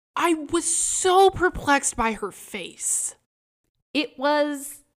I was so perplexed by her face. It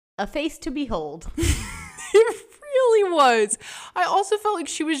was a face to behold. It really was. I also felt like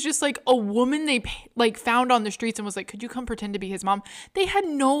she was just like a woman they like found on the streets and was like, could you come pretend to be his mom? They had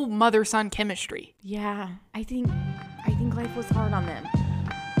no mother-son chemistry. Yeah, I think life was hard on them.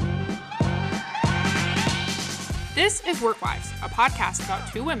 This is Work Wives, a podcast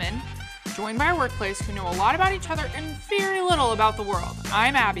about two women joined by a workplace who know a lot about each other and very little about the world.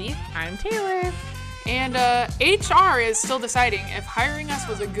 I'm Abby. I'm Taylor. And HR is still deciding if hiring us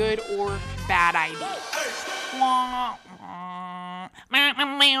was a good or bad idea. I'm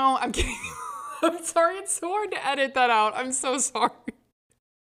kidding. I'm sorry. It's so hard to edit that out. I'm so sorry.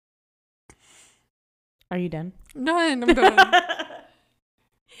 Are you done? I'm done.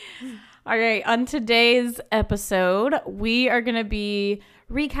 All right. On today's episode, we are going to be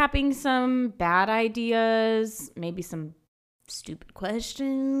recapping some bad ideas, maybe some stupid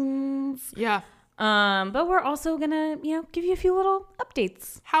questions. Yeah. But we're also going to, give you a few little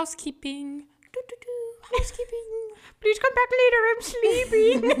updates. Housekeeping. Housekeeping. Please come back later. I'm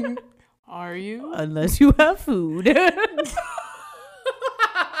sleeping. Are you? Unless you have food.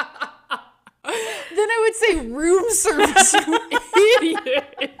 Then I would say room service, you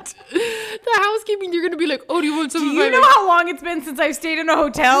idiot. The housekeeping, you're going to be like, oh, do you want some Do of you my... know how long it's been since I've stayed in a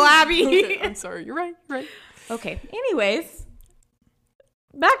hotel, Abby? Okay, I'm sorry. You're right. Okay. Anyways,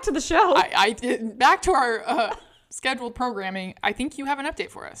 back to the show. Back to our scheduled programming. I think you have an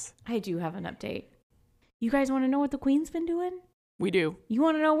update for us. I do have an update. You guys want to know what the Queen's been doing? We do. You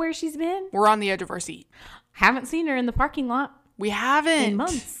want to know where she's been? We're on the edge of our seat. Haven't seen her in the parking lot We haven't. in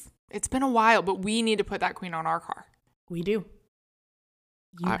months. It's been a while, but we need to put that queen on our car. We do.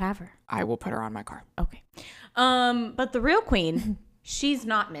 You have her. I will put her on my car. Okay. But the real queen, she's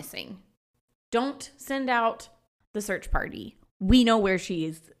not missing. Don't send out the search party. We know where she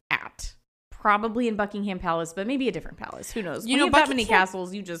is at. Probably in Buckingham Palace, but maybe a different palace. Who knows? When you have that many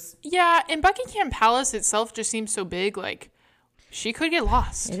castles, you just... Yeah, and Buckingham Palace itself just seems so big, like, she could get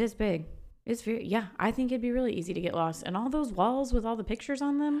lost. It is big. It's very... Yeah, I think it'd be really easy to get lost. And all those walls with all the pictures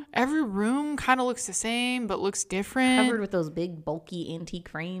on them. Every room kind of looks the same, but looks different. Covered with those big, bulky antique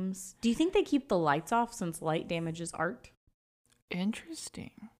frames. Do you think they keep the lights off since light damages art?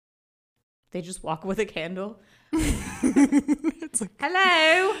 Interesting. They just walk with a candle. It's like,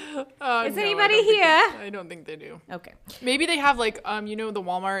 hello? Is no, anybody here? I don't think they do. Okay. Maybe they have like the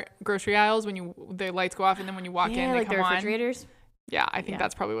Walmart grocery aisles when the lights go off and then when you walk in they like come the on. refrigerators. Yeah, I think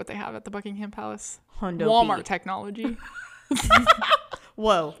that's probably what they have at the Buckingham Palace. Hondo Walmart P. technology.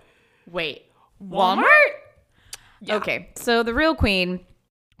 Whoa. Wait. Walmart? Yeah. Okay. So the real queen,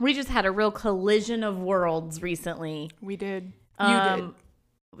 we just had a real collision of worlds recently. We did. You did.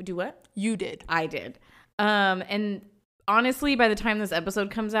 Do what? You did. I did. And honestly, by the time this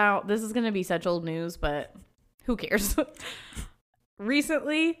episode comes out, this is going to be such old news, but who cares?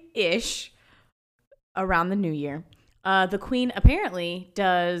 Recently-ish, around the new year, the queen apparently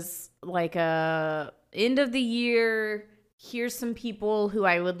does like a end of the year, here's some people who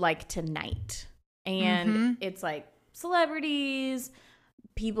I would like to knight. And it's like celebrities,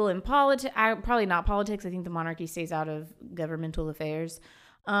 people in politics, probably not politics. I think the monarchy stays out of governmental affairs.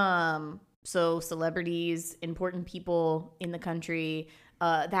 So celebrities, important people in the country,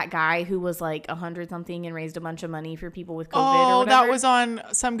 that guy who was like 100-something and raised a bunch of money for people with COVID or whatever. That was on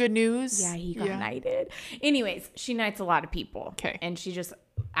Some Good News? Yeah, he got knighted. Anyways, she knights a lot of people. Okay. And she just,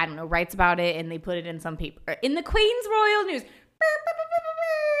 I don't know, writes about it and they put it in some paper. In the Queen's Royal News.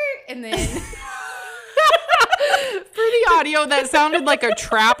 And then... For the audio, that sounded like a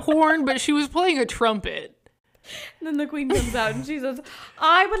trap horn, but she was playing a trumpet. And then the queen comes out and she says,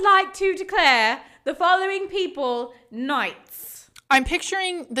 I would like to declare the following people knights. I'm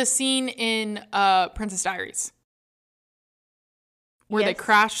picturing the scene in Princess Diaries where they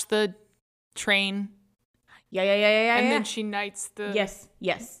crash the train. Yeah. And then she knights the... Yes.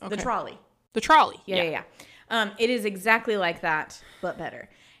 Okay. The trolley. The trolley. Yeah. It is exactly like that, but better.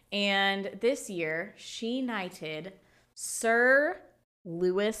 And this year, she knighted Sir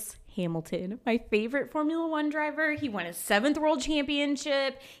Lewis Hamilton, my favorite Formula One driver. He won his 7th world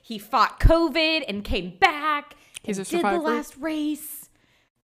championship. He fought COVID and came back. He's a did survivor. the last race.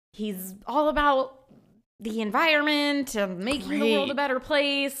 He's all about the environment and making the world a better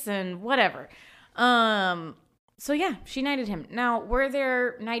place and whatever. So yeah, she knighted him. Now, were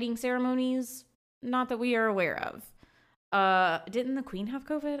there knighting ceremonies? Not that we are aware of. Didn't the queen have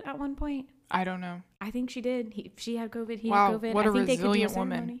COVID at one point? I don't know. I think she did. She had COVID. He Wow, had COVID. what a I think resilient they could do a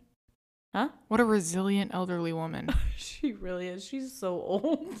woman. Huh? What a resilient elderly woman. She really is. She's so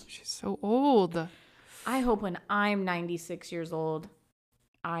old. She's so old. I hope when I'm 96 years old,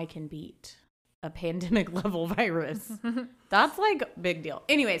 I can beat a pandemic level virus. That's like a big deal.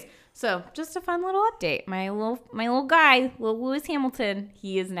 Anyways, so just a fun little update. My little guy, little Lewis Hamilton,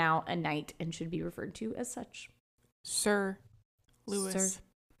 he is now a knight and should be referred to as such. Sir Lewis Sir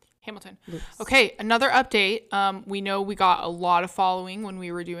Hamilton. Lewis. Okay, another update. We know we got a lot of following when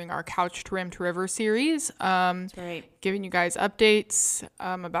we were doing our Couch to Rim to River series. That's right. Giving you guys updates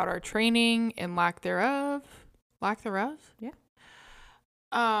about our training and lack thereof. Lack thereof? Yeah.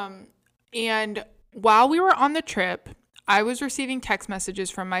 And while we were on the trip, I was receiving text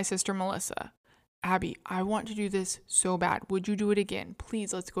messages from my sister Melissa. Abby, I want to do this so bad. Would you do it again?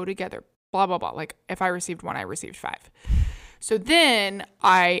 Please, let's go together. Blah, blah, blah. Like, if I received one, I received 5. So then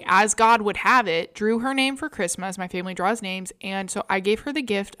I, as God would have it, drew her name for Christmas. My family draws names. And so I gave her the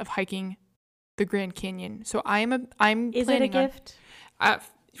gift of hiking the Grand Canyon. So I'm Is planning it a gift?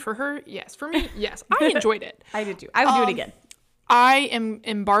 for her, yes. For me, yes. I enjoyed it. I did too. I would do it again. I am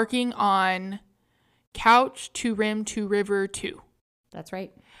embarking on Couch to Rim to River 2. That's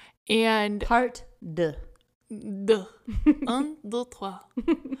right. And Part 2. the un, deux, trois.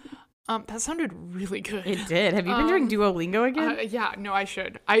 That sounded really good. It did. Have you been doing Duolingo again? Yeah, no, I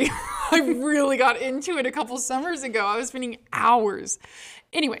should. I really got into it a couple summers ago. I was spending hours.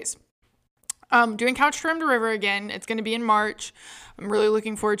 Anyways, doing Couch to Rim to River again. It's going to be in March. I'm really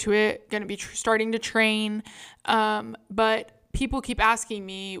looking forward to it. Going to be starting to train. But people keep asking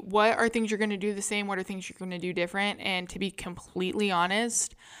me, what are things you're going to do the same? What are things you're going to do different? And to be completely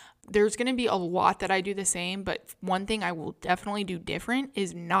honest, there's going to be a lot that I do the same, but one thing I will definitely do different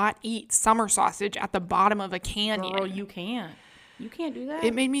is not eat summer sausage at the bottom of a canyon. Girl, you can't. You can't do that.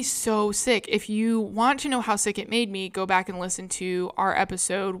 It made me so sick. If you want to know how sick it made me, go back and listen to our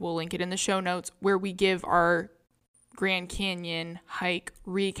episode. We'll link it in the show notes where we give our Grand Canyon hike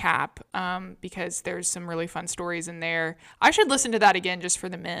recap because there's some really fun stories in there. I should listen to that again just for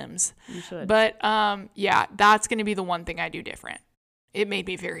the memes. You should. But yeah, that's going to be the one thing I do different. It made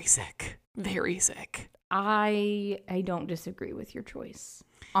me very sick. Very sick. I don't disagree with your choice.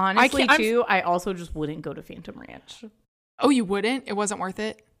 Honestly, I also just wouldn't go to Phantom Ranch. Oh, you wouldn't? It wasn't worth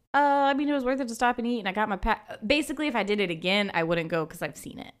it? I mean, it was worth it to stop and eat, and I got my basically, if I did it again, I wouldn't go because I've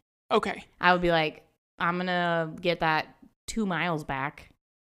seen it. Okay. I would be like, I'm going to get that 2 miles back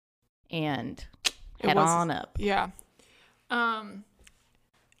and head on up. Yeah. I'm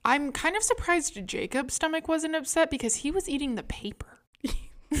kind of surprised Jacob's stomach wasn't upset because he was eating the paper.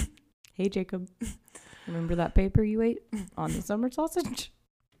 Hey, Jacob, remember that paper you ate on the summer sausage?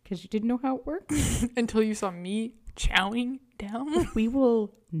 Because you didn't know how it worked? Until you saw me chowing down. We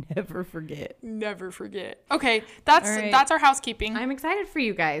will never forget. Never forget. Okay, that's our housekeeping. I'm excited for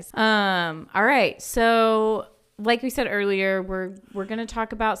you guys. All right. So, like we said earlier, we're going to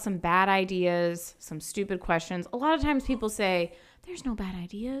talk about some bad ideas, some stupid questions. A lot of times people say, there's no bad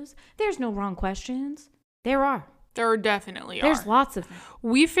ideas. There's no wrong questions. There are. There definitely are. There's lots of them.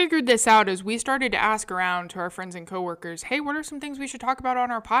 We figured this out as we started to ask around to our friends and coworkers, hey, what are some things we should talk about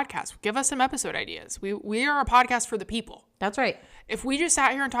on our podcast? Give us some episode ideas. We are a podcast for the people. That's right. If we just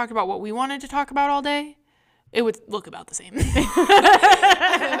sat here and talked about what we wanted to talk about all day, it would look about the same.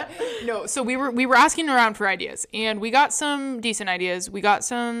 No, so we were asking around for ideas, and we got some decent ideas. We got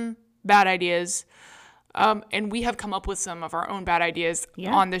some bad ideas. And we have come up with some of our own bad ideas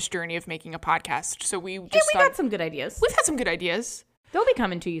on this journey of making a podcast. So we got some good ideas. We've had some good ideas. They'll be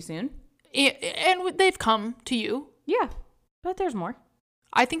coming to you soon. And they've come to you. Yeah, but there's more.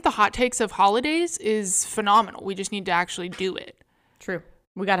 I think the hot takes of holidays is phenomenal. We just need to actually do it. True.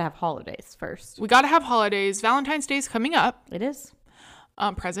 We got to have holidays first. We got to have holidays. Valentine's Day is coming up. It is.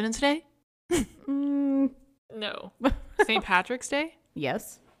 President's Day? No. St. Patrick's Day?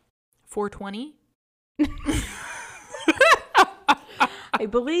 Yes. 420? I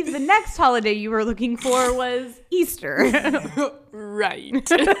believe the next holiday you were looking for was Easter. Right.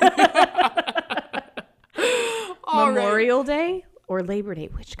 Memorial Day or Labor Day?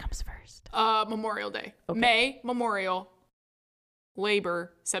 Which comes first? Memorial Day. Okay. May, Memorial,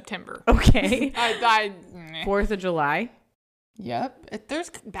 Labor, September. Okay. 4th of July. Yep. There's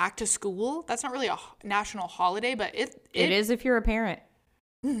back to school. That's not really a national holiday, but it is if you're a parent.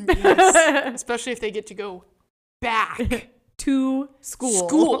 Yes. Especially if they get to go back to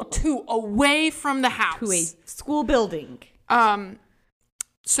school. Away from the house. To a school building.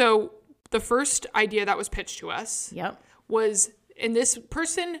 So the first idea that was pitched to us was, and this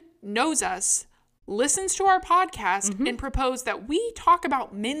person knows us, listens to our podcast, and proposed that we talk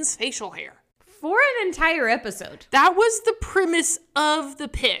about men's facial hair. For an entire episode. That was the premise of the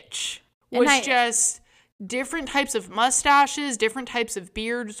pitch. Just different types of mustaches, different types of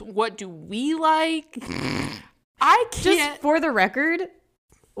beards. What do we like? I can't. Just for the record,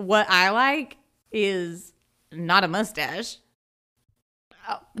 What I like is not a mustache.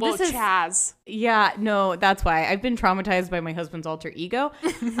 Well, Chaz. Yeah, no, that's why. I've been traumatized by my husband's alter ego.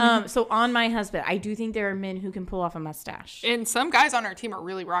 So on my husband, I do think there are men who can pull off a mustache. And some guys on our team are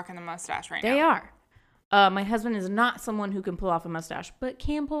really rocking the mustache right now. They are. My husband is not someone who can pull off a mustache, but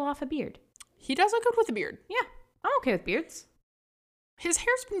can pull off a beard. He does look good with a beard. Yeah, I'm okay with beards. His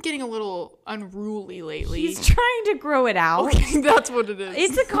hair's been getting a little unruly lately. He's trying to grow it out. Okay, that's what it is.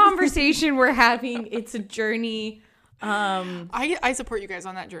 It's a conversation we're having. It's a journey. I support you guys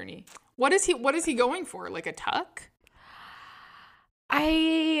on that journey. What is he going for? Like a tuck?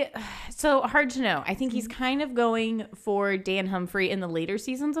 So hard to know. I think he's kind of going for Dan Humphrey in the later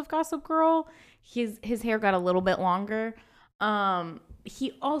seasons of Gossip Girl. His hair got a little bit longer.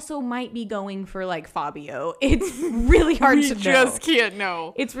 He also might be going for like Fabio. It's really hard to know. We just can't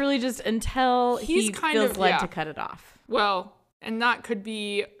know. It's really just until he feels led to cut it off. Well, and that could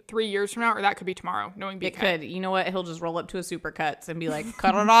be 3 years from now, or that could be tomorrow, knowing BK. It could. You know what? He'll just roll up to a Supercuts and be like,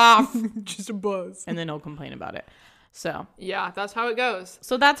 cut it off. Just a buzz. And then he'll complain about it. So. Yeah, that's how it goes.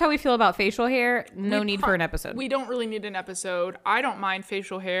 So that's how we feel about facial hair. No need for an episode. We don't really need an episode. I don't mind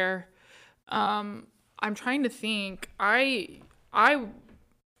facial hair. I'm trying to think. I like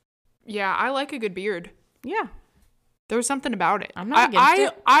a good beard. Yeah. There's something about it. I'm not against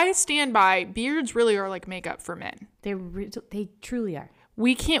it. I stand by beards really are like makeup for men. They truly are.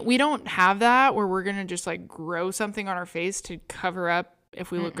 We don't have that where we're going to just like grow something on our face to cover up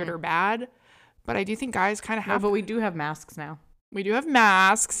if we look good or bad. But I do think guys kind of have. No, but we do have masks now. We do have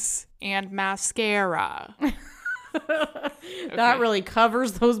masks and mascara. That really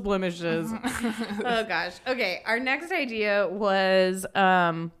covers those blemishes. Oh gosh. Okay. Our next idea was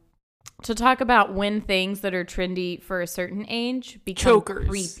to talk about when things that are trendy for a certain age become chokers.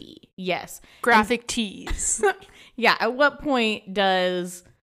 Creepy. Yes. Graphic tees. Yeah. At what point does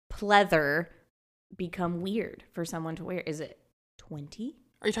pleather become weird for someone to wear? Is it 20?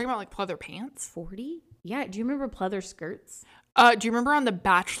 Are you talking about like pleather pants? 40? Yeah. Do you remember pleather skirts? Do you remember on The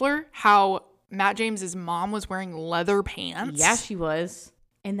Bachelor how Matt James's mom was wearing leather pants? Yeah, she was.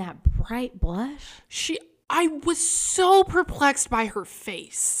 And that bright blush? I was so perplexed by her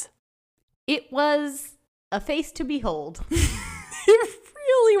face. It was a face to behold. It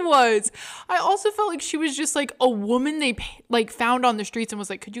really was. I also felt like she was just like a woman they like found on the streets and was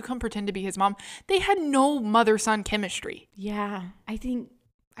like, could you come pretend to be his mom? They had no mother-son chemistry. Yeah, I think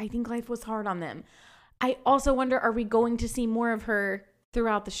life was hard on them. I also wonder, are we going to see more of her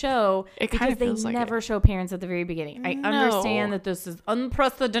throughout the show? It kind of feels like never show parents at the very beginning. I understand that this is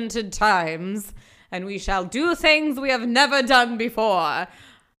unprecedented times and we shall do things we have never done before.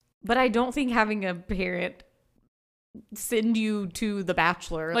 But I don't think having a parent send you to The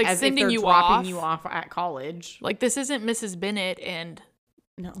Bachelor, like as sending if they're you dropping you off at college. Like this isn't Mrs. Bennett and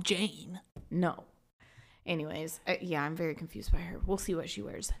no Jane. No. Anyways, yeah, I'm very confused by her. We'll see what she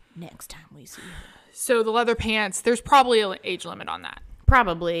wears next time we see her. So the leather pants, there's probably an age limit on that.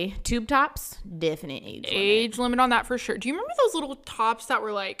 Probably. Tube tops, definite age limit on that for sure. Do you remember those little tops that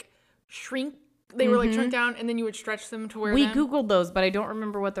were like shrink? They were like shrunk down and then you would stretch them to wear them? We Googled those, but I don't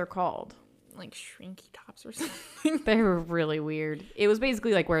remember what they're called. Like shrinky tops or something. They were really weird. It was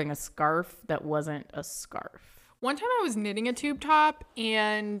basically like wearing a scarf that wasn't a scarf. One time I was knitting a tube top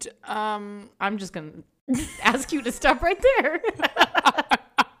and I'm just going to ask you to stop right there.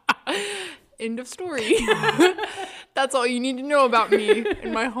 End of story. That's all you need to know about me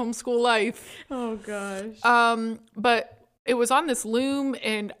in my homeschool life. Oh gosh. But it was on this loom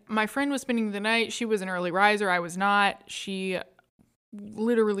and my friend was spending the night. She was an early riser. I was not. She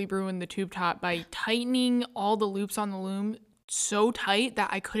literally ruined the tube top by tightening all the loops on the loom so tight that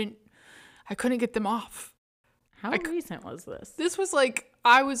I couldn't get them off. How recent was this? This was like,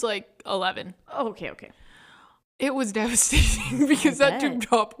 I was like 11. Oh, okay. It was devastating because that tube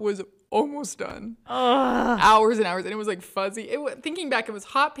top was almost done. Ugh. Hours and hours, and it was like fuzzy. Thinking back, it was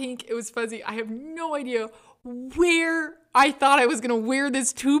hot pink. It was fuzzy. I have no idea where I thought I was going to wear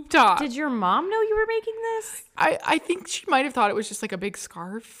this tube top. Did your mom know you were making this? I think she might have thought it was just like a big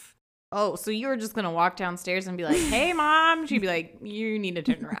scarf. Oh, so you were just going to walk downstairs and be like, hey, Mom. She'd be like, you need to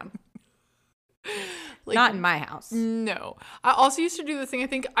turn around. Like, not in my house. No. I also used to do the thing,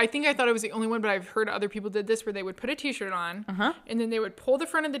 I think I thought I was the only one, but I've heard other people did this where they would put a t-shirt on and then they would pull the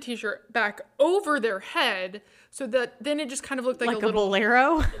front of the t-shirt back over their head so that then it just kind of looked like a little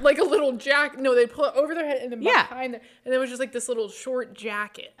bolero. Like a little jacket. No, they'd pull it over their head and then behind there. And it was just like this little short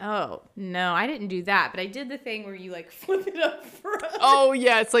jacket. Oh, no, I didn't do that, but I did the thing where you like flip it up front. Oh,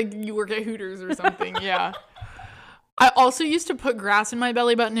 yeah. It's like you work at Hooters or something. Yeah. I also used to put grass in my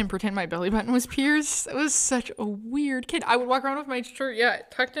belly button and pretend my belly button was pierced. I was such a weird kid. I would walk around with my shirt,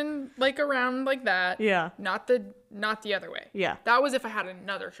 tucked in like around like that. Yeah. Not the other way. Yeah. That was if I had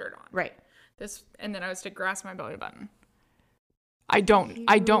another shirt on. Right. And then I would stick grass in my belly button. I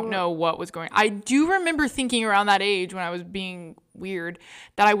don't know what was going on. I do remember thinking around that age when I was being weird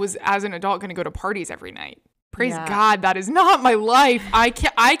that I was, as an adult, going to go to parties every night. Praise God, that is not my life. I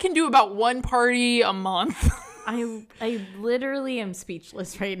can do about one party a month. I literally am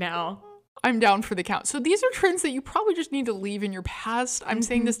speechless right now. I'm down for the count. So these are trends that you probably just need to leave in your past. I'm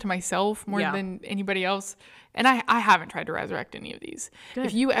saying this to myself more than anybody else. And I haven't tried to resurrect any of these. Good.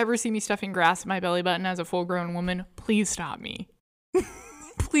 If you ever see me stuffing grass in my belly button as a full-grown woman, please stop me.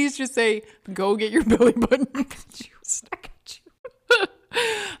 Please just say, go get your belly button. I got you.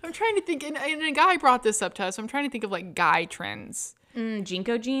 I'm trying to think, and a guy brought this up to us. So I'm trying to think of like guy trends.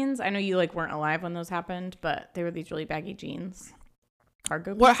 Jinko jeans. I know you like weren't alive when those happened, but they were these really baggy jeans.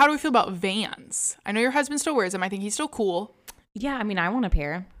 Cargo. What? How do we feel about Vans? I know your husband still wears them. I think he's still cool. Yeah, I mean, I want a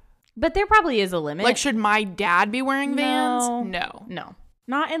pair, but there probably is a limit. Like, should my dad be wearing Vans? No,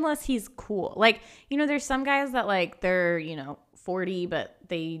 not unless he's cool. Like, there's some guys that like they're 40, but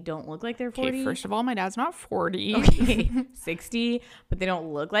they don't look like they're 40. Okay, first of all, my dad's not 40. Okay, 60, but they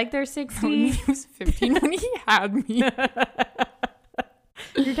don't look like they're 60. He was 15 when he had me.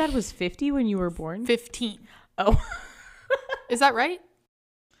 Your dad was 50 when you were born? 15. Oh. Is that right?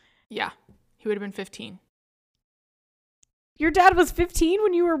 Yeah. He would have been 15. Your dad was 15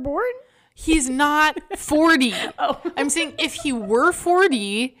 when you were born? He's not 40. Oh. I'm saying if he were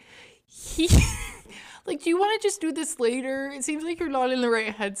 40, he... Like, do you want to just do this later? It seems like you're not in the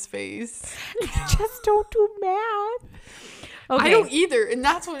right headspace. Just don't do math. Okay. I don't either, and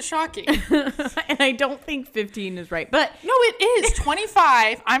that's what's shocking. And I don't think 15 is right, but... No, it is.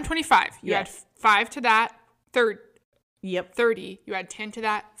 25. I'm 25. You add 5 to that, 30. Yep. 30. You add 10 to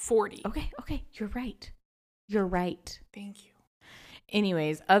that, 40. Okay. You're right. Thank you.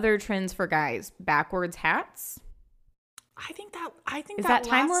 Anyways, other trends for guys. Backwards hats. I think is that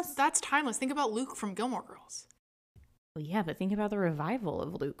timeless? That's timeless. Think about Luke from Gilmore Girls. Well, yeah, but think about the revival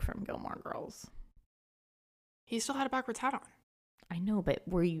of Luke from Gilmore Girls. He still had a backwards hat on. I know, but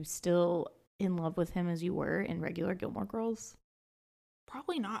were you still in love with him as you were in regular Gilmore Girls?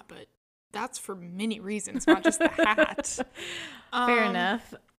 Probably not, but that's for many reasons, not just the hat. Fair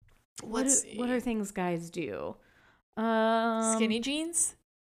enough. Let's see. What are things guys do? Skinny jeans?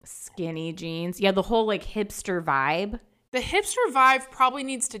 Skinny jeans. Yeah, the whole like hipster vibe. The hipster vibe probably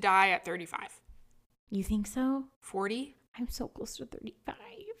needs to die at 35. You think so? 40? I'm so close to 35.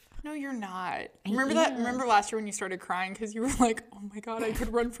 No, you're not. Remember last year when you started crying because you were like, oh my God, I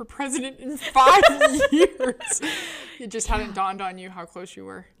could run for president in 5 years. It just hadn't dawned on you how close you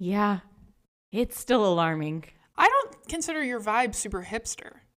were. Yeah. It's still alarming. I don't consider your vibe super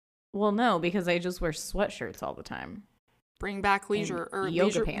hipster. Well, no, because I just wear sweatshirts all the time. Bring back leisure and or yoga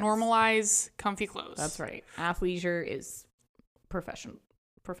leisure, pants. normalize comfy clothes. That's right. Athleisure is professional.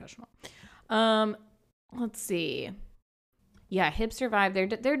 Let's see. Yeah, hipster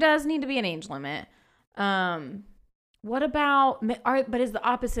vibe. There does need to be an age limit. What about? But is the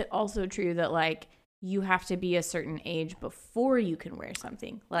opposite also true that like you have to be a certain age before you can wear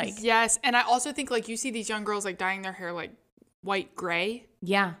something? Like yes, and I also think like you see these young girls like dyeing their hair like white gray.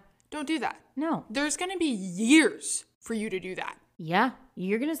 Yeah. Don't do that. No. There's gonna be years for you to do that. Yeah,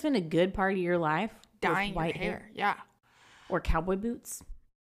 you're gonna spend a good part of your life dyeing with white your hair. Yeah. Or cowboy boots.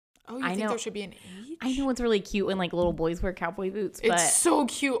 Oh, you think there should be an age? I know it's really cute when like little boys wear cowboy boots, but it's so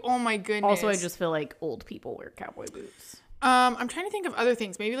cute. Oh my goodness. Also, I just feel like old people wear cowboy boots. I'm trying to think of other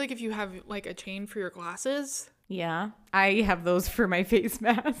things. Maybe like if you have like a chain for your glasses. Yeah, I have those for my face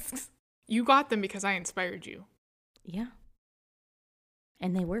masks. You got them because I inspired you. Yeah.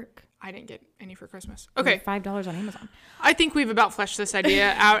 And they work. I didn't get any for Christmas. Okay. $5 on Amazon. I think we've about fleshed this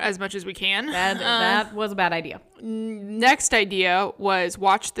idea out as much as we can. That was a bad idea. Next idea was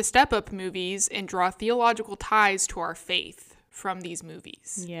watch the Step Up movies and draw theological ties to our faith from these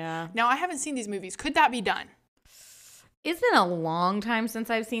movies. Yeah. Now, I haven't seen these movies. Could that be done? It's been a long time since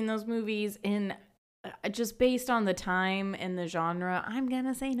I've seen those movies. And just based on the time and the genre, I'm going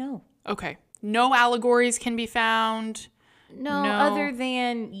to say no. Okay. No allegories can be found. No, other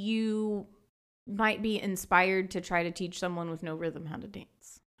than you might be inspired to try to teach someone with no rhythm how to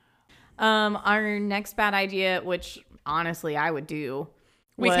dance. Our next bad idea, which honestly I would do,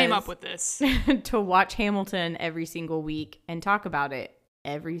 we came up with this. To watch Hamilton every single week and talk about it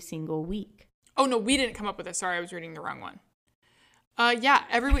every single week. Oh, no, we didn't come up with this. Sorry, I was reading the wrong one. Yeah,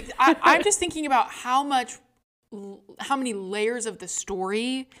 every week. I'm just thinking about how much layers of the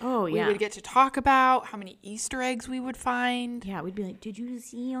story we yeah. would get to talk about, how many Easter eggs we would find. Yeah, we'd be like, did you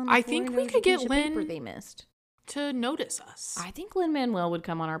see on the I floor think there we was a could get piece of paper Lin they missed? to notice us. I think Lin-Manuel would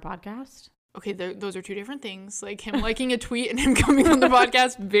come on our podcast. Okay, those are two different things. Like him liking a tweet and him coming on the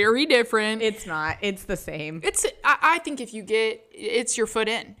podcast, very different. It's not. It's the same. I think if you it's your foot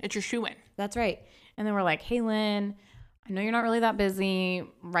in. It's your shoe in. That's right. And then we're like, hey, Lynn, I know you're not really that busy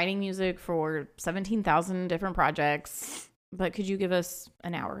writing music for 17,000 different projects, but could you give us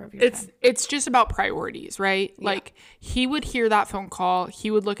an hour of your time? It's just about priorities, right? Yeah. Like he would hear that phone call.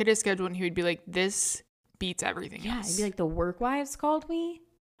 He would look at his schedule and he would be like, this beats everything else. He'd be like, the work wives called me.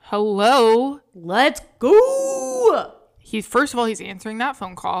 Hello. Let's go. First of all, he's answering that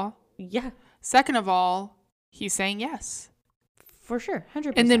phone call. Yeah. Second of all, he's saying yes. For sure.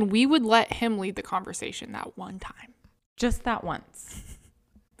 100%. And then we would let him lead the conversation that one time. Just that once.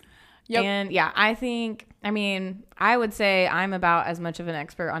 Yep. And yeah, I would say I'm about as much of an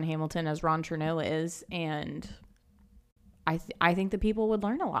expert on Hamilton as Ron Chernow is. And I think the people would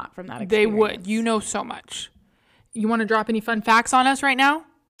learn a lot from that experience. They would. You know so much. You want to drop any fun facts on us right now?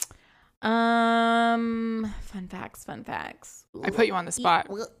 Fun facts. I put you on the spot.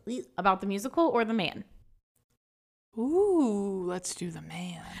 About the musical or the man? Ooh, let's do the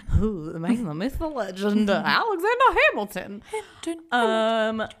man. Ooh, the man, the myth, the legend, Alexander Hamilton.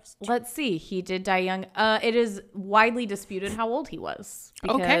 Let's see. He did die young. It is widely disputed how old he was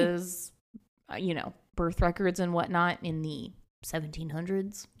because, birth records and whatnot in the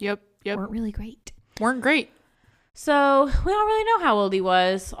 1700s. Yep. Weren't really great. So we don't really know how old he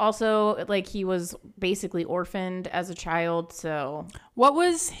was. Also, like, he was basically orphaned as a child. So what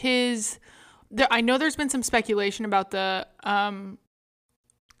was his? I know there's been some speculation about the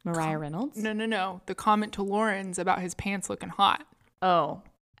Mariah Reynolds. No. The comment to Lawrence about his pants looking hot. Oh,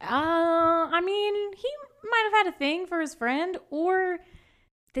 he might have had a thing for his friend, or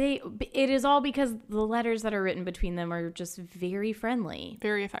it is all because the letters that are written between them are just very friendly,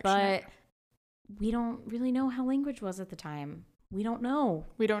 very affectionate. But we don't really know how language was at the time. We don't know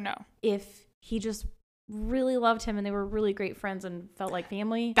if he just really loved him and they were really great friends and felt like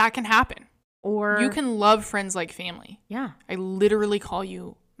family. That can happen. Or you can love friends like family. Yeah. I literally call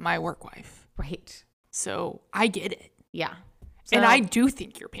you my work wife. Right. So I get it. Yeah. And I do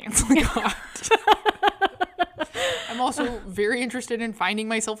think your pants look hot. I'm also very interested in finding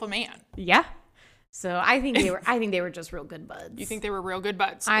myself a man. Yeah. So I think they were just real good buds. You think they were real good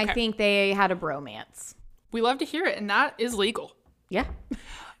buds? Okay. I think they had a bromance. We love to hear it, and that is legal. Yeah.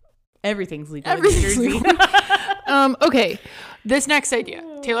 Everything's legal. Everything's legal. Okay. This next idea.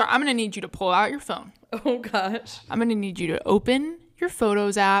 Taylor, I'm going to need you to pull out your phone. Oh, gosh. I'm going to need you to open your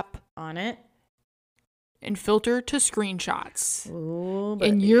Photos app. On it. And filter to screenshots. Ooh,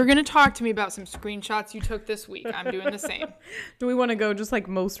 and you're going to talk to me about some screenshots you took this week. I'm doing the same. Do we want to go just like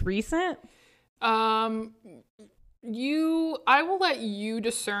most recent? I will let you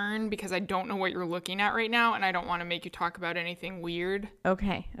discern because I don't know what you're looking at right now and I don't want to make you talk about anything weird.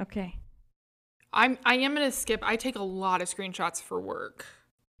 Okay. I am going to skip. I take a lot of screenshots for work.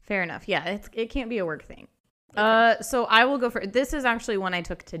 Fair enough. Yeah, it can't be a work thing. Okay. So I will go for this is actually one I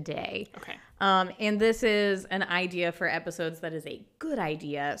took today. Okay. And this is an idea for episodes that is a good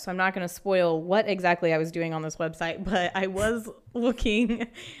idea. So I'm not going to spoil what exactly I was doing on this website, but I was looking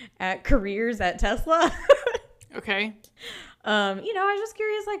at careers at Tesla. Okay. I was just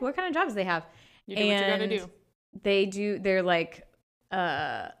curious, like, what kind of jobs they have. You do what you gotta do. They do, they're like,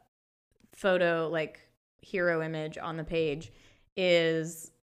 photo, like, hero image on the page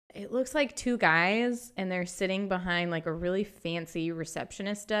is, it looks like two guys and they're sitting behind like a really fancy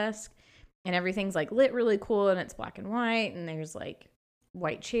receptionist desk and everything's like lit really cool and it's black and white and there's like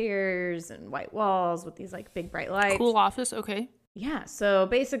white chairs and white walls with these like big bright lights. Cool office. Okay. Yeah. So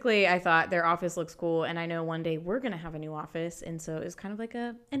basically I thought their office looks cool and I know one day we're going to have a new office. And so it's kind of like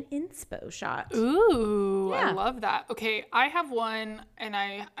an inspo shot. Ooh, yeah. I love that. Okay. I have one and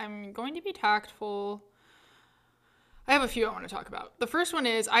I'm going to be tactful. I have a few I want to talk about. The first one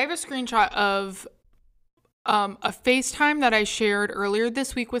is I have a screenshot of a FaceTime that I shared earlier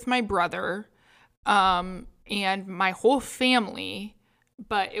this week with my brother and my whole family.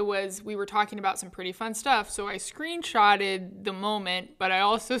 But we were talking about some pretty fun stuff. So I screenshotted the moment, but I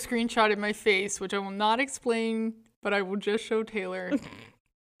also screenshotted my face, which I will not explain, but I will just show Taylor.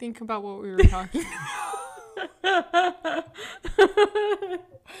 Think about what we were talking about.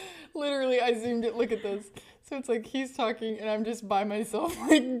 Literally, I zoomed it. Look at this. So it's like he's talking and I'm just by myself,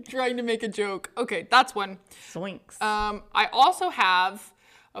 like trying to make a joke. Okay, that's one. Zoinks. I also have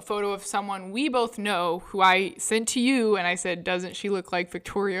a photo of someone we both know who I sent to you, and I said, doesn't she look like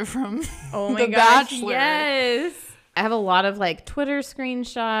Victoria from The Bachelor? Yes. I have a lot of like Twitter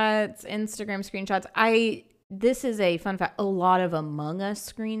screenshots, Instagram screenshots. This is a fun fact. A lot of Among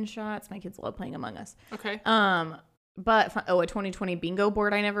Us screenshots. My kids love playing Among Us. Okay. But a 2020 bingo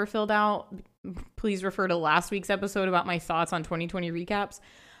board I never filled out. Please refer to last week's episode about my thoughts on 2020 recaps.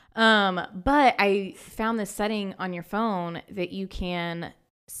 But I found this setting on your phone that you can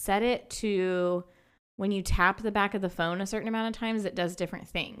set it to when you tap the back of the phone a certain amount of times, it does different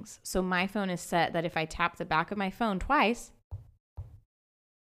things. So my phone is set that if I tap the back of my phone twice,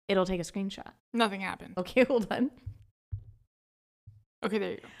 it'll take a screenshot. Nothing happened. Okay, hold on. Okay,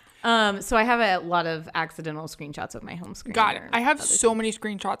 there you go. So I have a lot of accidental screenshots of my home screen. Got it. I have so many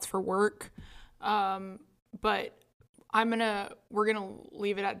screenshots for work. But we're going to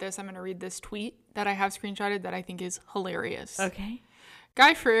leave it at this. I'm going to read this tweet that I have screenshotted that I think is hilarious. Okay.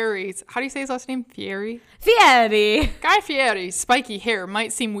 Guy Fieri's, how do you say his last name? Fieri? Guy Fieri's spiky hair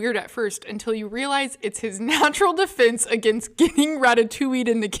might seem weird at first until you realize it's his natural defense against getting ratatouille'd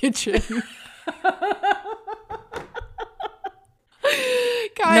in the kitchen.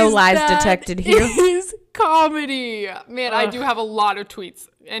 Guys, no lies detected here. Is comedy. Man, I do have a lot of tweets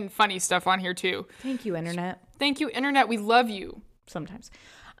and funny stuff on here too. Thank you, Internet. Thank you, Internet. We love you. Sometimes.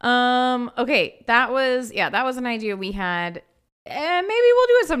 Okay, that was an idea we had. Maybe we'll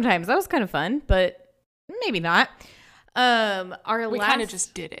do it sometimes. That was kind of fun, but maybe not. We kind of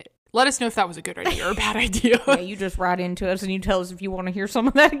just did it. Let us know if that was a good idea or a bad idea. Yeah, you just write into us and you tell us if you want to hear some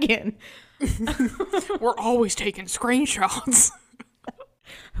of that again. We're always taking screenshots.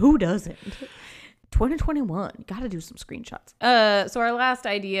 Who doesn't? 2021. Got to do some screenshots. So our last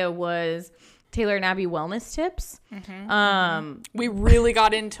idea was Taylor and Abby wellness tips. We really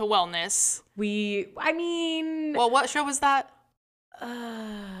got into wellness. Well, what show was that?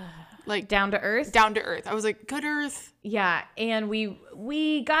 Like Down to Earth. Down to Earth. I was like, Good Earth. Yeah, and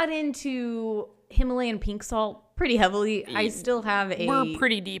we got into Himalayan pink salt pretty heavily. I still have We're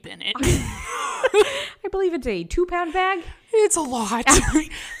pretty deep in it. I believe it's a 2-pound bag. It's a lot.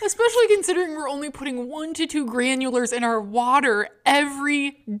 Especially considering we're only putting 1 to 2 granulars in our water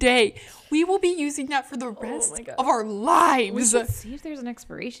every day. We will be using that for the rest of our lives. We should see if there's an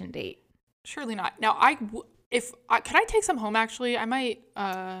expiration date. Surely not. Now, could I take some home, actually? I might...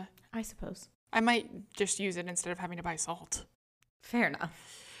 I suppose. I might just use it instead of having to buy salt. Fair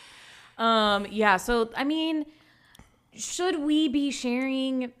enough. Yeah, so, should we be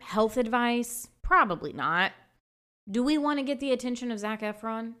sharing health advice? Probably not. Do we want to get the attention of Zac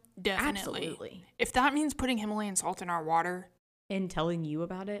Efron? Definitely. Absolutely. If that means putting Himalayan salt in our water. And telling you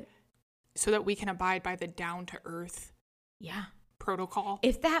about it? So that we can abide by the down-to-earth protocol.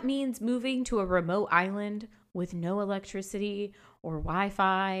 If that means moving to a remote island with no electricity or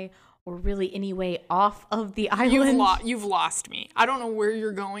Wi-Fi or really any way off of the island. You've lost me. I don't know where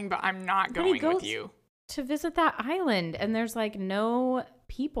you're going, but I'm not going with you. To visit that island, and there's like no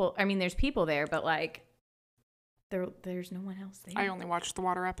people. There's people there, but like there's no one else there. I only watched the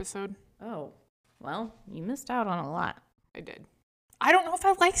water episode. Oh, well, you missed out on a lot. I did. I don't know if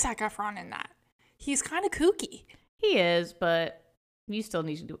I like Zac Efron in that. He's kind of kooky. He is, but you still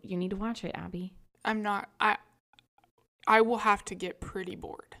need to watch it, Abby. I'm not. I will have to get pretty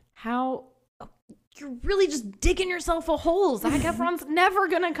bored. How? You're really just digging yourself a hole. Zac Efron's never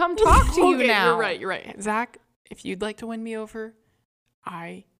going to come talk to you now. You're right. Zac, if you'd like to win me over,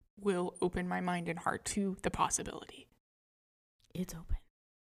 I will open my mind and heart to the possibility. It's open.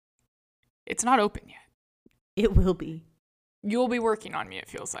 It's not open yet. It will be. You'll be working on me, it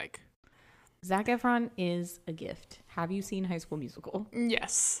feels like. Zac Efron is a gift. Have you seen High School Musical?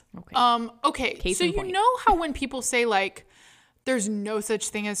 Yes. Okay. Okay. Case so in you point. know how when people say like, there's no such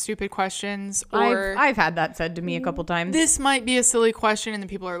thing as stupid questions, or I've had that said to me a couple times. This might be a silly question, and then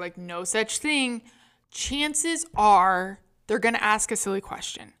people are like, no such thing. Chances are they're going to ask a silly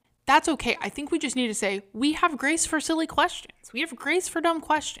question. That's okay. I think we just need to say, we have grace for silly questions. We have grace for dumb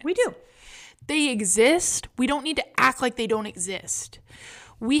questions. We do. They exist. We don't need to act like they don't exist.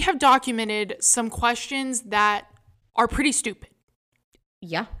 We have documented some questions that are pretty stupid.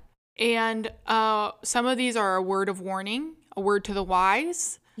 Yeah. And some of these are a word of warning, a word to the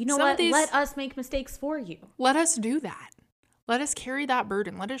wise. You know what? Let us make mistakes for you. Let us do that. Let us carry that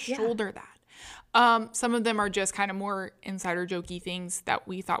burden. Let us shoulder that. Some of them are just kind of more insider jokey things that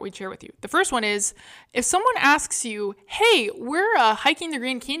we thought we'd share with you. The first one is, if someone asks you, hey, we're hiking the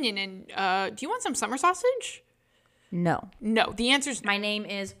Grand Canyon and do you want some summer sausage? No. No. The answer is my name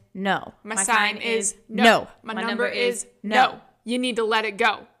is no. My sign is no. My number is no. You need to let it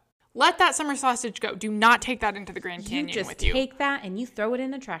go. Let that summer sausage go. Do not take that into the Grand Canyon with you. You just take that and you throw it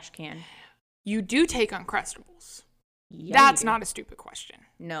in the trash can. You do take Uncrustables. Yeah, That's not a stupid question.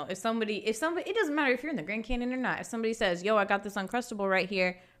 No, if somebody, it doesn't matter if you're in the Grand Canyon or not. If somebody says, yo, I got this Uncrustable right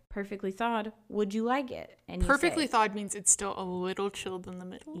here, perfectly thawed, would you like it? And you Perfectly say, thawed means it's still a little chilled in the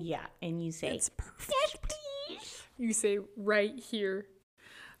middle. yeah, and you say, It's perfect. Yes, please. You say right here.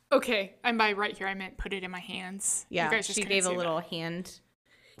 Okay, and by right here, I meant put it in my hands. Yeah, you guys just she couldn't gave a see little hand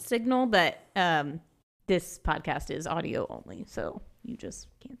signal, but this podcast is audio only, so you just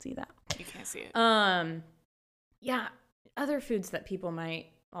can't see that. You can't see it. Yeah, other foods that people might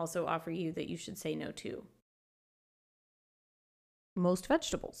also offer you that you should say no to. Most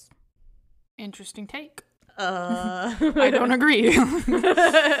vegetables. Interesting take. I don't agree.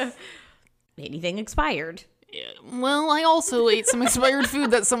 Anything expired. Yeah, well, I also ate some expired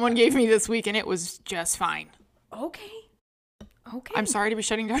food that someone gave me this week, and it was just fine. Okay. I'm sorry to be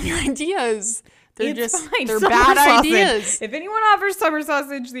shutting down your ideas. They're It's just fine. they're Summer bad sausage. ideas. If anyone offers summer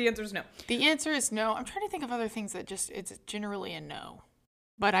sausage, the answer is no. The answer is no. I'm trying to think of other things that just it's generally a no.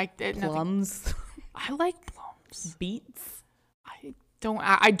 But nothing. Plums. I like plums. Beets.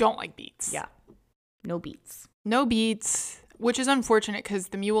 I don't like beets. Yeah. No beets. No beets, which is unfortunate because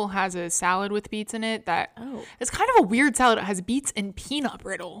the mule has a salad with beets in it that it's kind of a weird salad. It has beets and peanut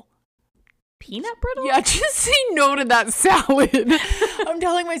brittle. Peanut brittle? Yeah, just say no to that salad. I'm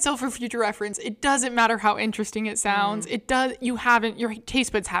telling myself for future reference, it doesn't matter how interesting it sounds. It does. Your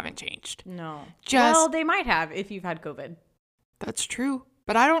taste buds haven't changed. No. Just well, they might have if you've had COVID. That's true.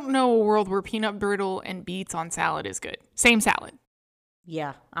 But I don't know a world where peanut brittle and beets on salad is good. Same salad.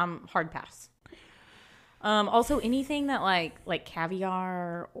 Yeah, hard pass. Also anything that like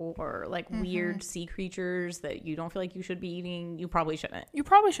caviar or like weird sea creatures that you don't feel like you should be eating, you probably shouldn't. You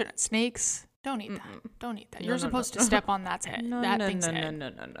probably shouldn't. Snakes, don't eat that. Don't eat that. You're supposed to step on that head. No. No.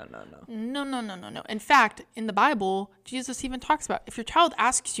 In fact, in the Bible, Jesus even talks about if your child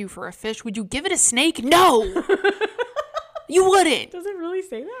asks you for a fish, would you give it a snake? No. You wouldn't. Does it really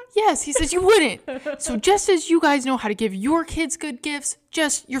say that? Yes, he says you wouldn't. So just as you guys know how to give your kids good gifts,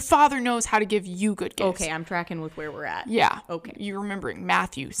 just your father knows how to give you good gifts. Okay, I'm tracking with where we're at. Yeah. Okay. You're remembering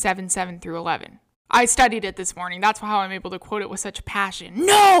Matthew 7 through 11. I studied it this morning. That's how I'm able to quote it with such passion.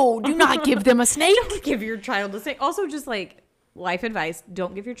 No, do not give them a snake. Don't give your child a snake. Also, just like life advice,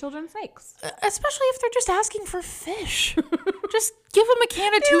 don't give your children snakes. Especially if they're just asking for fish. Just give them a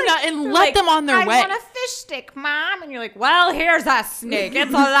can of tuna and let them on their way. I want a fish stick, Mom. And you're like, well, here's a snake.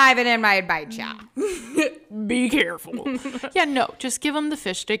 It's alive and it might bite ya. Be careful. Yeah, no, just give them the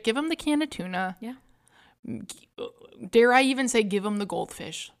fish stick. Give them the can of tuna. Yeah. Dare I even say give them the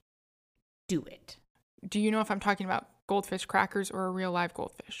goldfish? Do it. Do you know if I'm talking about goldfish crackers or a real live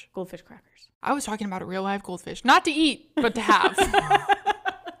goldfish? Goldfish crackers. I was talking about a real live goldfish. Not to eat, but to have.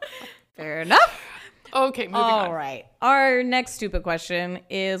 Fair enough. Okay, moving on. All right. Our next stupid question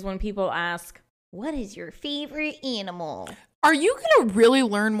is when people ask, what is your favorite animal? Are you going to really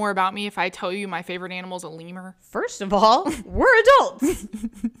learn more about me if I tell you my favorite animal is a lemur? First of all, we're adults.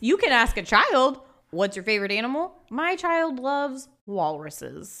 You can ask a child, what's your favorite animal? My child loves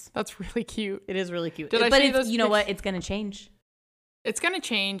walruses. That's really cute. It is really cute. Did I but show you it's, those you know pics? what? It's going to change. It's going to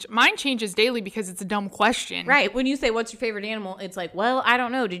change. Mine changes daily because it's a dumb question. Right. When you say, what's your favorite animal? It's like, well, I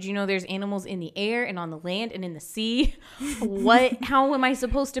don't know. Did you know there's animals in the air and on the land and in the sea? How am I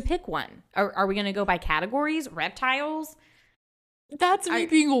supposed to pick one? Are we going to go by categories? Reptiles? That's me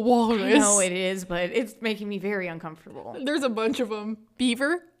being a walrus. I know it is, but it's making me very uncomfortable. There's a bunch of them.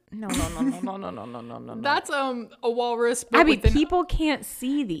 Beaver? No. That's a walrus. But Abby, with an- people can't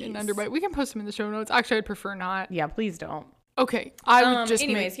see these. an underbite. We can post them in the show notes. Actually, I'd prefer not. Yeah, please don't. Okay. I would just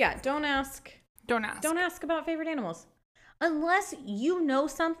anyways, yeah, don't ask. Don't ask. Don't ask about favorite animals. Unless you know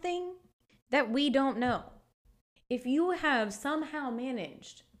something that we don't know. If you have somehow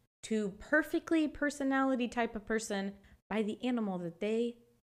managed to perfectly personality type a person by the animal that they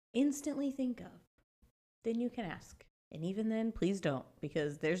instantly think of, then you can ask. And even then, please don't,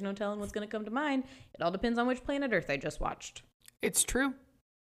 because there's no telling what's going to come to mind. It all depends on which planet Earth I just watched. It's true.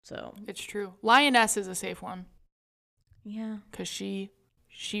 So It's true. Lioness is a safe one. yeah. Because she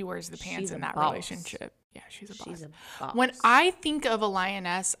wears the pants She's in a that boss. relationship. Yeah, she's a boss. She's a boss. When I think of a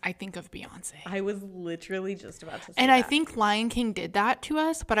lioness, I think of Beyonce. I was literally just about to say And that. I think Lion King did that to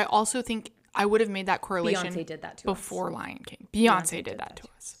us, but I also think I would have made that correlation Beyonce did that to before us. Lion King. Beyonce did that to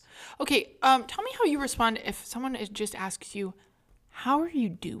us. Okay, tell me how you respond if someone just asks you, how are you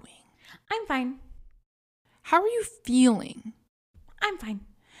doing? I'm fine. How are you feeling? I'm fine.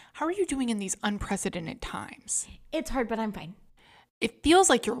 How are you doing in these unprecedented times? It's hard, but I'm fine. It feels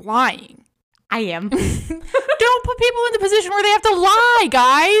like you're lying. I am. Don't put people in the position where they have to lie,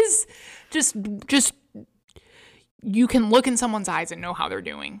 guys. Just you can look in someone's eyes and know how they're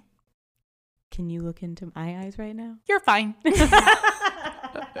doing. Can you look into my eyes right now? You're fine.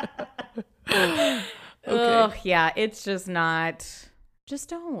 Okay. Ugh, yeah, it's just not. Just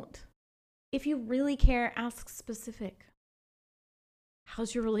don't. If you really care, ask specific.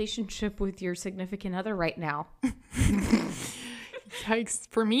 How's your relationship with your significant other right now? Yikes,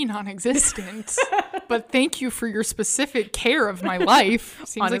 for me, non-existent. But thank you for your specific care of my life.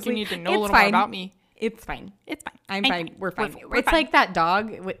 Seems Honestly, like you need to know a little fine. more about me. It's fine. It's fine. I'm fine. We're fine. We're It's fine. like that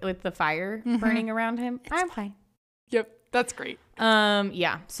dog with the fire burning around him. I'm fine. Yep, that's great.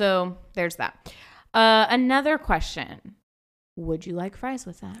 Yeah. So there's that. Another question. Would you like fries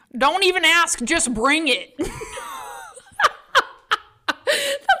with that? Don't even ask, just bring it. That's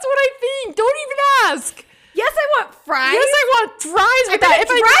what I think. Don't even ask. Yes, I want fries. Yes, I want fries with that.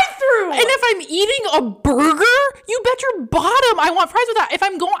 Drive-through. And if I'm eating a burger, you bet your bottom I want fries with that. If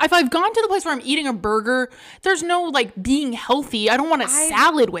I've gone to the place where I'm eating a burger, there's no like being healthy. I don't want a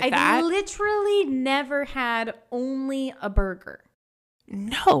salad with that. I've literally never had only a burger.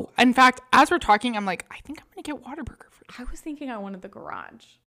 No. In fact, as we're talking, I'm like, I think I'm gonna get Whataburger for I was thinking I wanted the garage.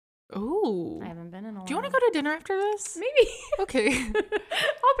 Ooh. I haven't been in a while. Do you want to go to dinner after this? Maybe. Okay.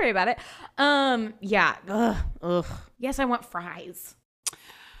 I'll pray about it. Yeah. Ugh. Yes, I want fries.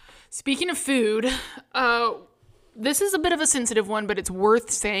 Speaking of food, this is a bit of a sensitive one, but it's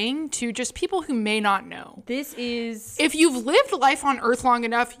worth saying to just people who may not know. This is... If you've lived life on Earth long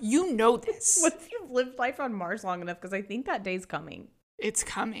enough, you know this. What if you've lived life on Mars long enough? Because I think that day's coming. It's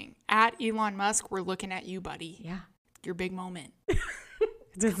coming. At Elon Musk, we're looking at you, buddy. Yeah. Your big moment.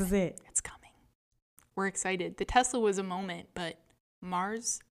 This is it. It's coming. We're excited. The Tesla was a moment, but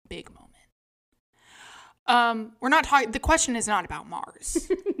Mars, big moment. We're not talking, the question is not about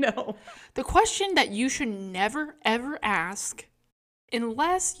Mars. No. The question that you should never, ever ask,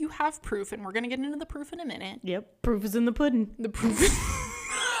 unless you have proof, and we're going to get into the proof in a minute. Yep. Proof is in the pudding. The proof.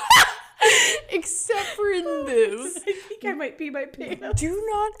 Except for in this. I think I might pee my pants. Do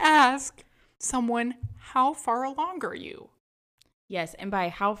not ask someone, how far along are you? Yes, and by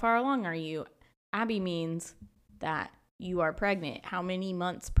how far along are you, Abby means that you are pregnant. How many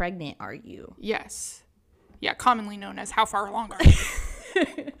months pregnant are you? Yes. Yeah, commonly known as how far along are you?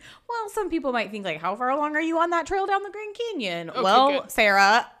 Well, some people might think like, how far along are you on that trail down the Grand Canyon? Okay, well, good.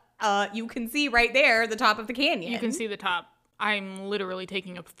 Sarah, you can see right there the top of the canyon. You can see the top. I'm literally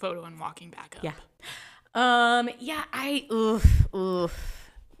taking a photo and walking back up. Yeah.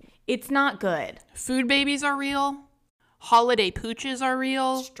 It's not good. Food babies are real. Holiday pooches are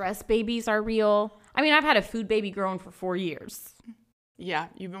real. Stress babies are real. I mean, I've had a food baby growing for 4 years. Yeah,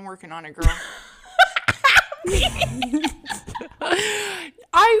 you've been working on it, girl.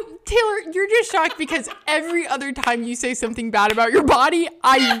 Taylor, you're just shocked because every other time you say something bad about your body,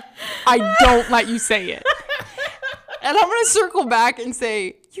 I don't let you say it. And I'm going to circle back and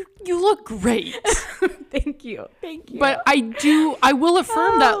say, you look great. Thank you. Thank you. But I will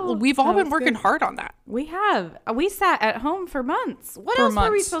affirm that we've all been working hard on that. We have. We sat at home for months. What For else were we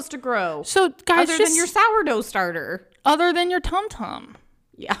months. supposed to grow? So guys, Other than your sourdough starter. other than your tum-tum.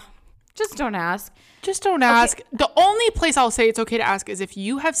 Yeah. Just don't ask. Just don't ask. The only place I'll say it's okay to ask is if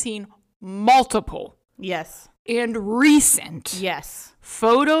you have seen multiple Yes. and recent Yes.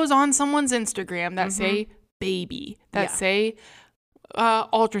 photos on someone's Instagram that say baby, that say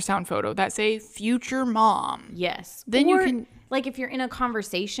ultrasound photo, that say future mom. Yes. Then you can- like if you're in a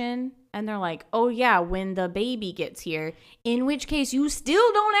conversation and they're like, oh yeah, when the baby gets here, in which case you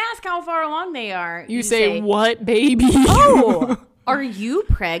still don't ask how far along they are. You say, what baby? Oh, are you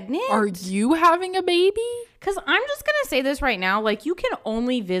pregnant? Are you having a baby? Because I'm just going to say this right now. Like, you can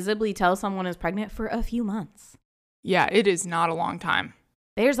only visibly tell someone is pregnant for a few months. Yeah, it is not a long time.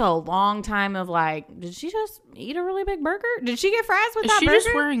 There's a long time of like, did she just eat a really big burger? Did she get fries with Is that she burger?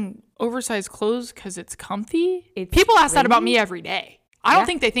 just wearing oversized clothes because it's comfy? It's People ask that about trendy. me every day. I don't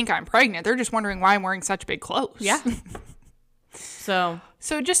think they think I'm pregnant. They're just wondering why I'm wearing such big clothes. Yeah. So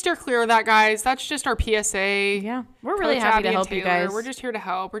just steer clear of that, guys. That's just our PSA. yeah, we're really Coach happy Abby to and help you Taylor, guys. We're just here to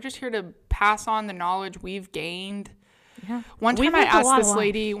help. We're just here to pass on the knowledge we've gained. Yeah. One We've time I lived a lot asked of this life.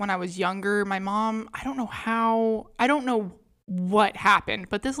 lady when I was younger, my mom, I don't know what happened,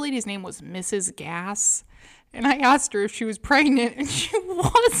 but this lady's name was Mrs. Gas. And I asked her if she was pregnant and she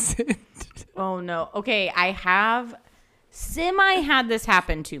wasn't. Oh no. Okay, I have had this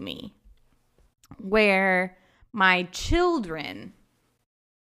happen to me where my children,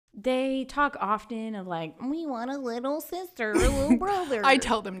 they talk often of like, we want a little sister or a little brother. I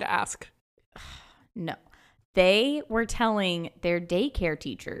tell them to ask. No. They were telling their daycare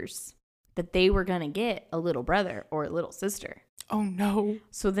teachers that they were going to get a little brother or a little sister. Oh, no.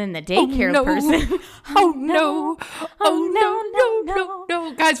 So then the daycare person. Oh, no. Oh,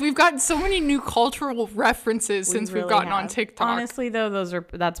 no. Guys, we've gotten so many new cultural references since we've gotten on TikTok. Honestly, though,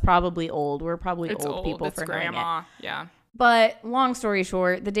 that's probably old. We're probably old people for knowing it. Yeah. But long story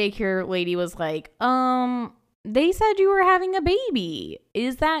short, the daycare lady was like, they said you were having a baby.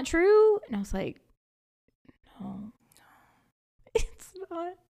 Is that true? And I was like, no, it's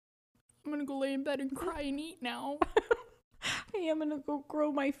not. I'm going to go lay in bed and cry and eat now. I am going to go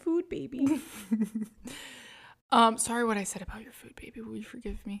grow my food baby. Sorry what I said about your food baby. Will you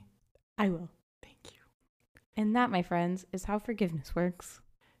forgive me? I will. Thank you. And that, my friends, is how forgiveness works.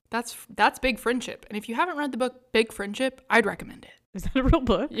 That's Big Friendship. And if you haven't read the book Big Friendship, I'd recommend it. Is that a real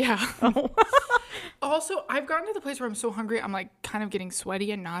book? Yeah. Oh. Also, I've gotten to the place where I'm so hungry, I'm like kind of getting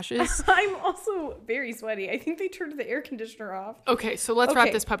sweaty and nauseous. I'm also very sweaty. I think they turned the air conditioner off. Okay, so let's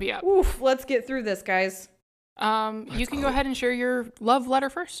wrap this puppy up. Oof, let's get through this, guys. You can go ahead and share your love letter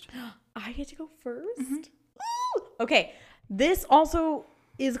first. I get to go first? Mm-hmm. Okay, this also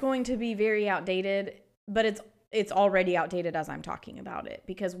is going to be very outdated, but it's already outdated as I'm talking about it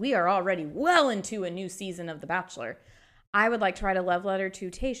because we are already well into a new season of The Bachelor. I would like to write a love letter to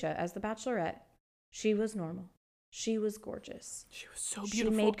Tayshia as the Bachelorette. She was normal. She was gorgeous. She was so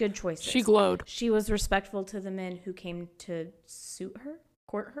beautiful. She made good choices. She glowed. She was respectful to the men who came to suit her,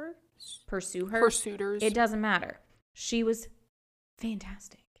 court her, pursue her. Her suitors. It doesn't matter. She was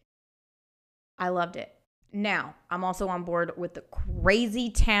fantastic. I loved it. Now, I'm also on board with the crazy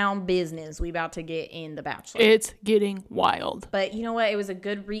town business we about to get in The Bachelor. It's getting wild. But you know what? It was a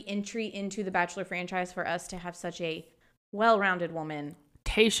good re-entry into the Bachelor franchise for us to have such a well-rounded woman.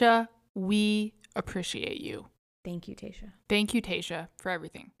 Tayshia, we appreciate you. Thank you, Tayshia. Thank you, Tayshia, for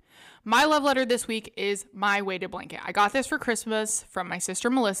everything. My love letter this week is my weighted blanket. I got this for Christmas from my sister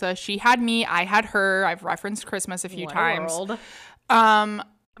Melissa. She had me, I had her. I've referenced Christmas a few times.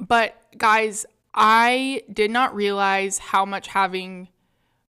 But guys, I did not realize how much having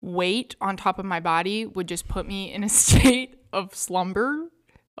weight on top of my body would just put me in a state of slumber,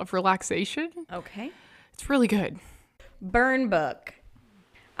 of relaxation. Okay. It's really good. Burn book.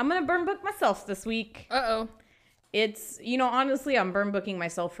 I'm going to burn book myself this week. Uh-oh. It's, honestly, I'm burn booking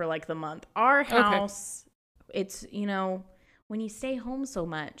myself for like the month. Our house, it's, when you stay home so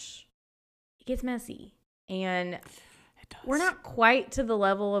much, it gets messy. And we're not quite to the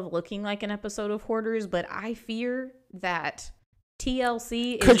level of looking like an episode of Hoarders, but I fear that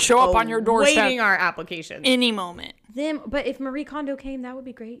TLC could show up on your doorstep waiting our applications any moment. But if Marie Kondo came, that would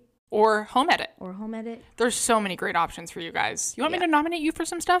be great. Or Home Edit. There's so many great options for you guys. You want me to nominate you for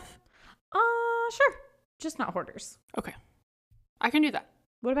some stuff? Sure. Just not Hoarders. Okay. I can do that.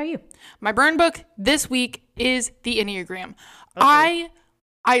 What about you? My burn book this week is the Enneagram. Okay.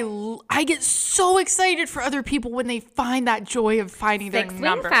 I get so excited for other people when they find that joy of finding their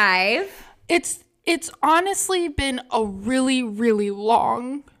number. 6.5. It's honestly been a really, really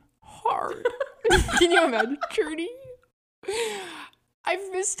long, hard. Can you imagine, journey?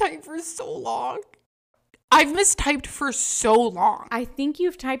 I've mistyped for so long. I think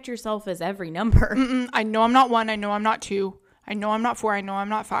you've typed yourself as every number. I know I'm not 1. I know I'm not 2. I know I'm not 4. I know I'm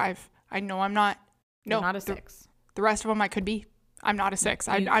not 5. I know I'm not. No, you're not a 6. The rest of them I could be. I'm not a 6.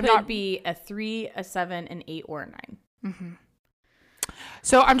 I'm not be a 3, a 7, an 8, or a 9. Mm-hmm.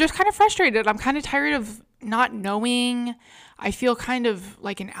 So I'm just kind of frustrated. I'm kind of tired of not knowing. I feel kind of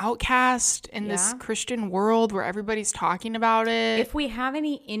like an outcast in this Christian world where everybody's talking about it. If we have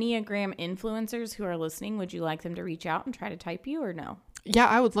any Enneagram influencers who are listening, would you like them to reach out and try to type you or no? Yeah,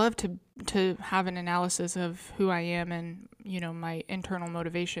 I would love to have an analysis of who I am and, my internal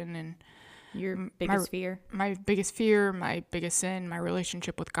motivation and your biggest fear. My biggest fear, my biggest sin, my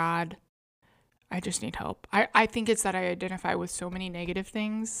relationship with God. I just need help. I think it's that I identify with so many negative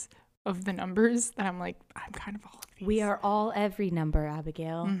things of the numbers that I'm like, I'm kind of all of these. We are all every number,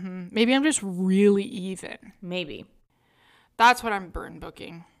 Abigail. Mm-hmm. Maybe I'm just really even. Maybe. That's what I'm burn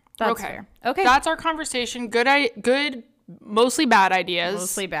booking. That's fair. Okay. That's our conversation. Good, mostly bad ideas.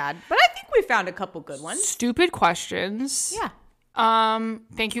 Mostly bad. But I think we found a couple good ones. Stupid questions. Yeah.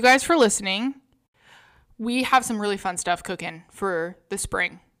 Thank you guys for listening. We have some really fun stuff cooking for the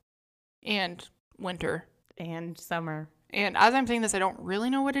spring and winter and summer. And as I'm saying this, I don't really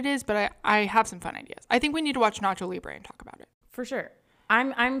know what it is, but I have some fun ideas. I think we need to watch Nacho Libre and talk about it. For sure.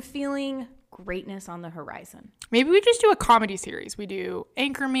 I'm feeling greatness on the horizon. Maybe we just do a comedy series. We do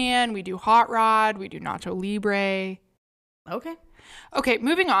Anchorman, we do Hot Rod, we do Nacho Libre. Okay. Okay,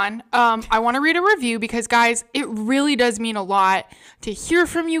 moving on. I want to read a review because, guys, it really does mean a lot to hear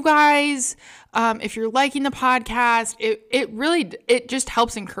from you guys. If you're liking the podcast, it just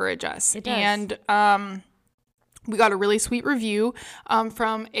helps encourage us. It does. And we got a really sweet review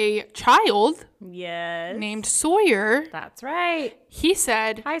from a child Yes. named Sawyer. That's right. He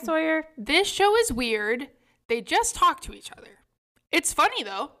said, Hi, Sawyer. "This show is weird. They just talk to each other. It's funny,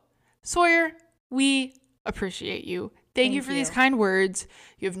 though." Sawyer, we appreciate you. Thank you for these kind words.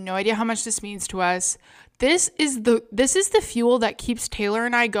 You have no idea how much this means to us. This is the fuel that keeps Taylor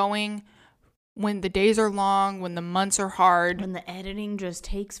and I going when the days are long, when the months are hard. When the editing just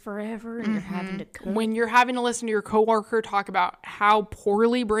takes forever and you're having to cut. When you're having to listen to your coworker talk about how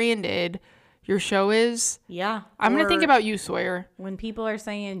poorly branded your show is. Yeah. I'm going to think Or about you, Sawyer. when people are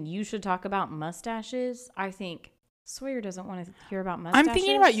saying you should talk about mustaches, I think Sawyer doesn't want to hear about mustaches. I'm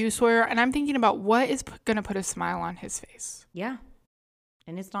thinking about you, Sawyer, and I'm thinking about what is going to put a smile on his face. Yeah.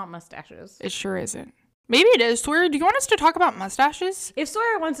 And it's not mustaches. It sure isn't. Maybe it is. Sawyer, do you want us to talk about mustaches? If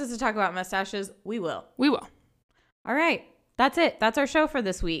Sawyer wants us to talk about mustaches, we will. We will. All right. That's it. That's our show for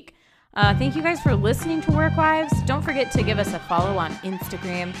this week. Thank you guys for listening to Work Wives. Don't forget to give us a follow on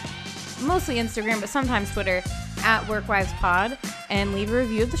Instagram. Mostly Instagram, but sometimes Twitter, at WorkWivesPod, and leave a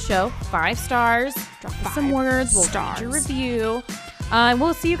review of the show. 5 stars. Drop us some words. We'll read your review.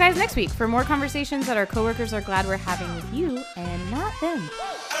 We'll see you guys next week for more conversations that our coworkers are glad we're having with you and not them.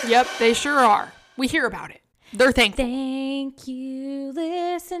 Yep, they sure are. We hear about it. They're thankful. Thank you,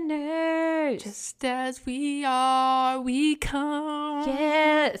 listeners. Just as we are, we come.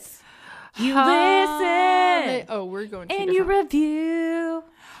 Yes. You listen. Oh, we're going to And you review.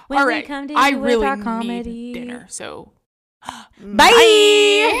 When All right. we come to I you with really our comedy. need dinner, so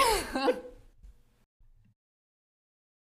Bye. bye.